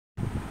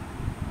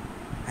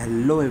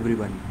Hello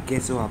everyone,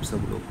 कैसे हो आप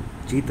सब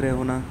लोग? जीत रहे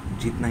हो ना?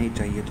 जीतना ही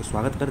चाहिए। तो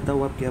स्वागत करता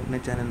हूँ आपके अपने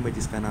चैनल में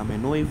जिसका नाम है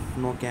know if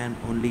no can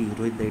only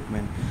Rohit the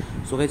hitman.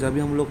 So guys, अभी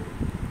हम लोग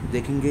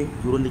देखेंगे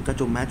यूरो लीग का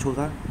जो मैच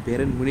होगा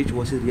Bayern Munich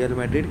versus real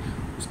Madrid.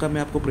 उसका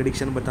मैं आपको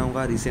प्रेडिक्शन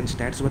बताऊंगा, रिसेंट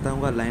स्टैट्स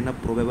बताऊंगा, lineup,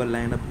 probable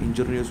lineup,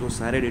 injury news, वो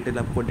सारे डिटेल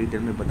आपको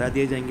डिटेल में बता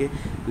दिए जाएंगे।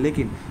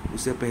 लेकिन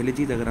उससे पहली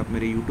चीज़, अगर आप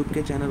मेरे यूट्यूब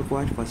के चैनल को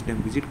आज फर्स्ट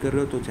टाइम विजिट कर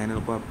रहे हो तो चैनल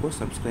को आपको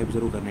सब्सक्राइब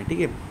जरूर करना है, ठीक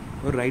है।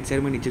 और राइट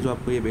साइड में नीचे जो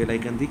आपको ये बेल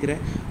आइकन दिख रहा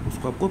है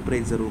उसको आपको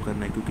प्रेस ज़रूर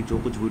करना है, क्योंकि जो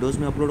कुछ वीडियोस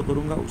मैं अपलोड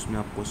करूँगा उसमें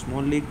आपको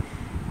small league,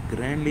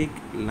 grand league,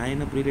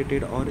 lineup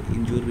related और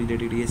इंजरी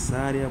रिलेटेड ये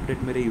सारे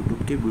अपडेट मेरे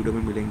यूट्यूब के वीडियो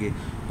में मिलेंगे।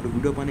 और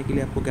वीडियो पाने के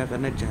लिए आपको क्या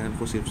करना है, चैनल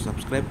को सिर्फ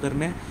सब्सक्राइब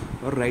करना है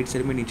और राइट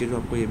साइड में नीचे जो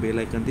आपको ये बेल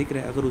आइकन दिख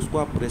रहा है, अगर उसको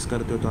आप प्रेस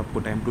करते हो तो आपको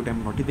टाइम टू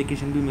टाइम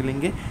नोटिफिकेशन भी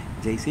मिलेंगे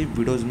जैसे ही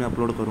वीडियोज़ में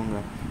अपलोड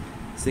करूँगा।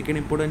 सेकेंड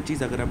इंपॉर्टेंट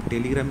चीज़, अगर आप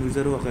टेलीग्राम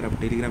यूज़र हो, अगर आप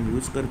टेलीग्राम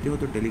यूज़ करते हो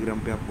तो टेलीग्राम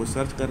पे आपको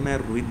सर्च करना है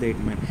रोहित द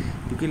हिटमैन,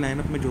 क्योंकि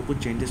लाइनअप में जो कुछ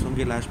चेंजेस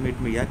होंगे लास्ट मिनट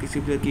में या किसी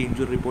प्लेयर की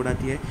इंजरी रिपोर्ट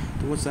आती है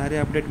तो वो सारे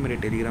अपडेट मेरे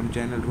Telegram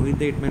channel Rohit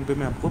the hitman पे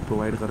मैं आपको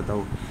प्रोवाइड करता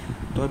हूँ।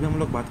 तो अभी हम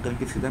लोग बात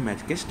करेंगे सीधा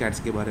मैच के स्टैट्स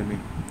के बारे में।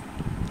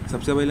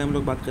 सबसे पहले हम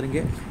लोग बात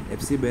करेंगे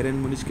एफसी बायर्न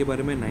म्यूनिच के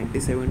बारे में।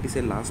 90-70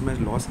 से लास्ट मैच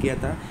लॉस किया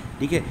था,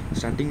 ठीक है।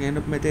 स्टार्टिंग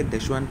लाइनअप में थे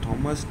देशवान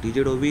थॉमस,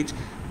 डीजेडोविच,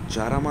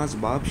 जारामास,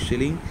 बाब,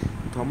 शिलिंग।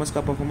 थॉमस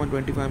का परफॉर्मेंस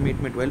 25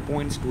 मिनट में 12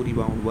 पॉइंट्स, 2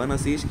 रिबाउंड, 1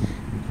 असिस्ट।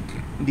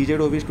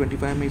 डीजेडोविच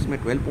 25 मिनट्स में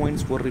 12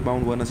 points, 4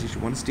 rebound, 1 assist,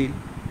 1 steel.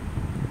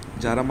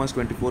 जारामास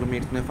 24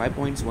 minutes में 5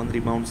 पॉइंट्स, 1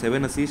 रिबाउंड,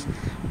 7 असिस्ट।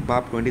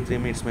 बाब 23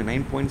 मिनट्स में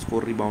 9 points,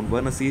 4 rebound,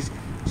 1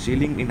 assist.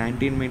 Shilling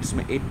 19 minutes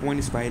में 8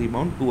 पॉइंट्स, 5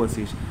 रिबाउंड, 2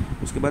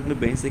 असिस्ट। उसके बाद में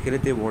बेंच से खेले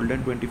थे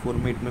वॉल्डन 24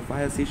 मिनट में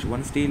 5 असिस्ट,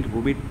 1 स्टील।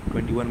 रूबिट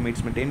 21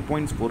 मिनट्स में 10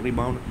 पॉइंट्स, 4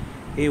 रिबाउंड।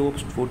 ए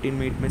ओप्स 14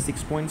 मिनट में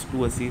 6 पॉइंट्स,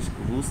 2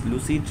 असिस्ट।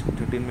 लूसिज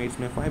 13 मिनट्स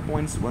में 5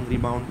 पॉइंट्स, 1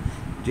 रिबाउंड।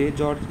 जे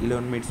जॉर्ज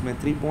 11 मिनट्स में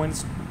 3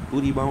 पॉइंट्स,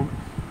 2 रिबाउंड।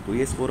 तो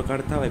ये स्कोर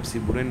कार्ड था एफसी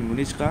बायर्न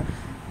म्यूनिच का।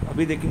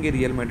 अभी देखेंगे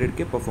रियल मैड्रिड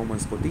के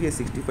परफॉर्मेंस को, ठीक है।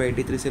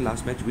 65-83 से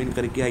लास्ट मैच विन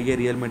करके आई है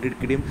रियल मैड्रिड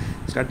की team.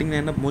 Starting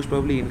lineup most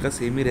probably इनका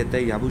सेम ही रहता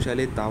है,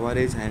 याबुशाले,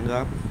 तावारेज, हैंगा,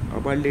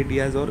 अबाल्डे,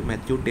 डियाज और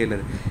मैथ्यू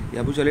टेलर।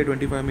 याबुशाले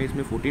 25 मिनट्स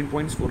में 14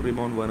 points, 4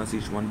 rebound, 1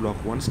 assist, 1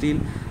 block, 1 steel.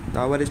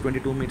 तावारेज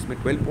 22 minutes में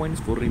 12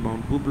 पॉइंट्स, 4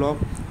 रिबाउंड, 2 ब्लॉक।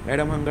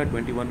 एडम हंगा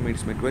 21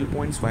 मिनट्स में 12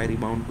 points, 5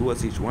 rebound, 2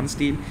 assist, 1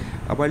 steel.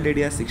 अबाल्डे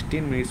Diaz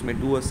 16 minutes में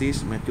 2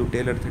 असिस्ट। मैथ्यू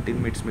टेलर 13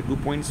 मिनट्स में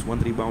 2 points,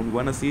 1 rebound,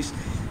 1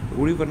 assist.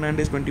 Rudy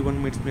Fernandes 21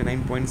 minutes में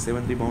 9 points,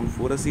 7 rebound,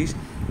 4 assist.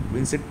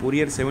 Vincent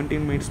Poirier 17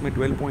 minutes में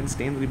 12 points,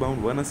 10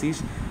 rebound, 1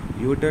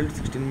 assist. यूटल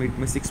 16 minute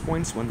में 6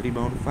 points, 1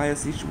 rebound, 5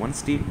 assist, 1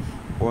 steel.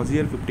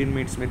 ऑजियर 15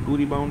 minutes में 2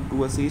 rebound,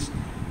 2 assist.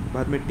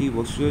 बाद में T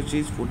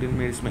वोशियोचिस 14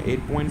 minutes में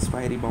 8 points,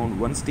 5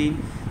 rebound, 1 steel.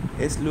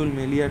 S लुल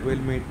मेलिया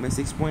 12 minute में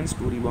 6 points,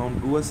 2 rebound,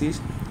 2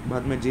 assist.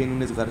 बाद में जे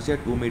नुनेस गार्सिया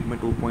 2 मिनट में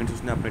 2 पॉइंट्स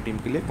उसने अपने टीम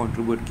के लिए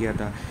कंट्रीब्यूट किया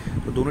था।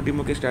 तो दोनों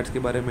टीमों के स्टार्ट्स के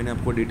बारे में मैंने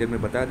आपको डिटेल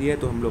में बता दिया है।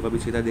 तो हम लोग अभी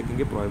सीधा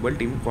देखेंगे प्रोबेबल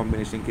टीम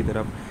कॉम्बिनेशन की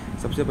तरफ।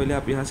 सबसे पहले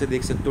आप यहाँ से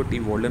देख सकते हो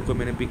टीम वॉल्डन को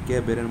मैंने पिक किया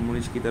है बायर्न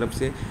म्यूनिच की तरफ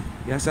से।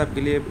 यहाँ से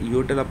आपके लिए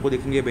यूटल आपको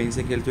दिखेंगे बेंच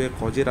से खेलते हुए,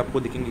 खॉजिर आपको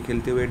दिखेंगे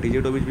खेलते हुए।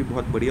 डीजेडोविच भी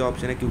बहुत बढ़िया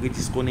ऑप्शन है, क्योंकि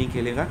जिसको नहीं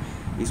खेलेगा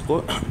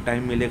इसको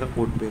टाइम मिलेगा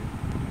कोर्ट पे।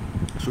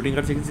 शूटिंग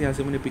गार्ड सेक्शन से यहाँ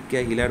से मैंने पिक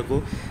किया हिलार्ड को,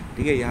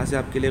 ठीक है। यहाँ से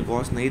आपके लिए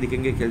गॉस नहीं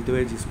दिखेंगे खेलते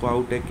हुए, जिसको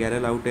आउट है,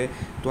 कैरल आउट है।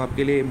 तो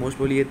आपके लिए मोस्ट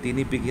प्रोबेबली ये 3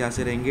 ही पिक यहाँ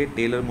से रहेंगे।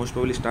 टेलर मोस्ट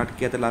प्रोबेबली स्टार्ट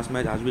किया था लास्ट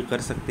मैच, आज भी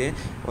कर सकते हैं।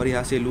 और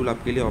यहाँ से लूल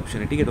आपके लिए ऑप्शन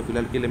है, ठीक है। तो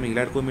फिलहाल के लिए मैं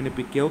हिलार्ड को मैंने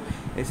पिक किया हूँ।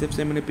 एसएफ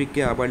से मैंने पिक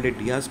किया अबाल्डे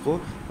डियाज को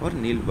और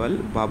नील बल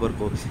बाबर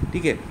को,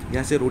 ठीक है।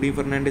 यहाँ से रूडी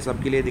फर्नांडिस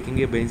आपके लिए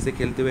दिखेंगे बेंच से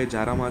खेलते हुए।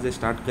 जारामा से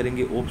स्टार्ट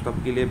करेंगे। ओप्स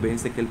आपके लिए बेंच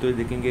से खेलते हुए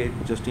दिखेंगे।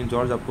 जस्टिन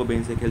जॉर्ज आपको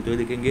बेंच से खेलते हुए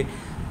दिखेंगे।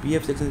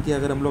 पीएफ सेक्शन की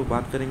अगर हम लोग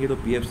बात करेंगे तो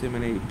पीएफ से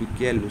मैंने पिक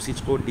किया है लूसिच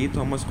को, डी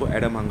थॉमस को,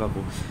 एडम हंगा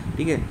को,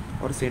 ठीक है।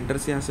 और सेंटर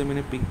से यहाँ से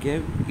मैंने पिक किया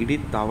है इडिथ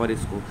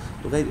तावारेस को।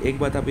 तो गाइस एक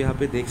बात आप यहाँ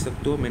पे देख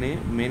सकते हो, मैंने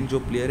मेन जो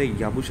प्लेयर है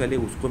याबुशाले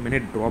उसको मैंने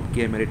ड्रॉप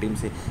किया है मेरे टीम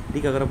से,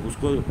 ठीक है। अगर आप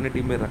उसको अपने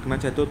टीम में रखना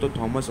चाहते हो तो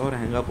थॉमस और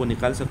हैंगा को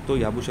निकाल सकते हो,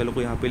 याबुशाले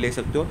को यहाँ पे ले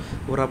सकते हो।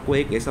 और आपको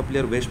एक ऐसा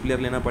प्लेयर वेस्ट प्लेयर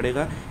लेना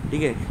पड़ेगा,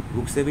 ठीक है।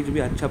 वुक्सेविच भी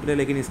अच्छा प्लेयर,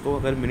 लेकिन इसको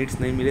अगर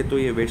मिनट्स नहीं मिले तो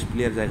ये वेस्ट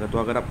प्लेयर जाएगा। तो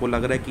अगर आपको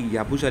लग रहा है कि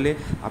याबुशाले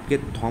आपके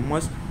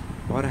थॉमस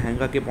और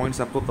हैंगा के पॉइंट्स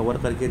आपको कवर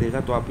करके देगा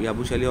तो आप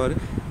याबुशाले और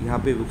यहाँ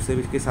पे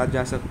वुक्सेविच के साथ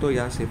जा सकते हो,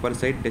 या सेफर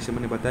साइड जैसे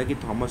मैंने बताया कि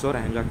थॉमस और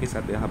हैंगा के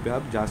साथ यहाँ पे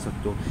आप जा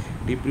सकते हो।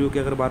 टीम प्रीव्यू की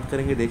अगर बात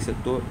करेंगे देख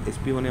सकते हो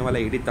एसपी होने वाला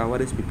एडिथ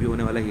तावारेस, पीपी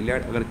होने वाला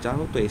हिलार्ड। अगर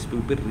चाहो तो एसपी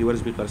पर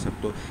रिवर्स भी कर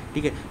सकते हो,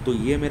 ठीक है। तो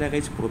ये मेरा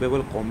गाइस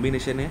प्रोबेबल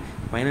कॉम्बिनेशन है,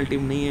 फाइनल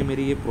टीम नहीं है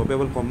मेरी, ये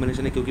प्रोबेबल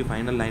कॉम्बिनेशन है, क्योंकि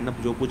फाइनल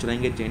लाइनअप जो कुछ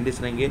रहेंगे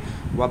चेंजेस रहेंगे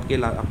वो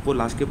आपको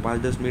लास्ट के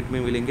 5-10 मिनट में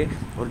मिलेंगे।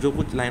 और जो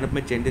कुछ लाइनअप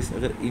में चेंजेस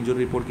अगर इंजरी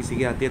रिपोर्ट किसी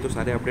की आती है तो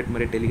सारे अपडेट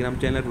मेरे Telegram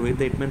channel Rohit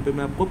the hitman पे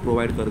मैं आपको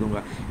प्रोवाइड कर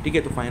दूंगा, ठीक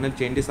है। तो फाइनल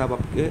चेंजेस आप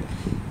आपके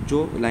जो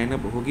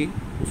लाइनअप होगी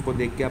उसको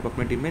देख के आप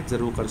अपने टीम में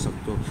ज़रूर कर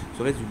सकते हो।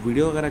 सो गाइस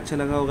वीडियो अगर अच्छा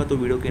लगा होगा तो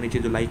वीडियो के नीचे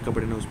जो लाइक का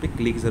बटन है उस पर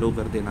क्लिक ज़रूर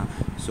कर देना।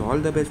 So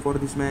all the best for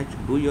this match,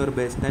 do your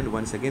best and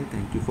once again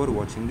thank you for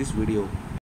watching this video.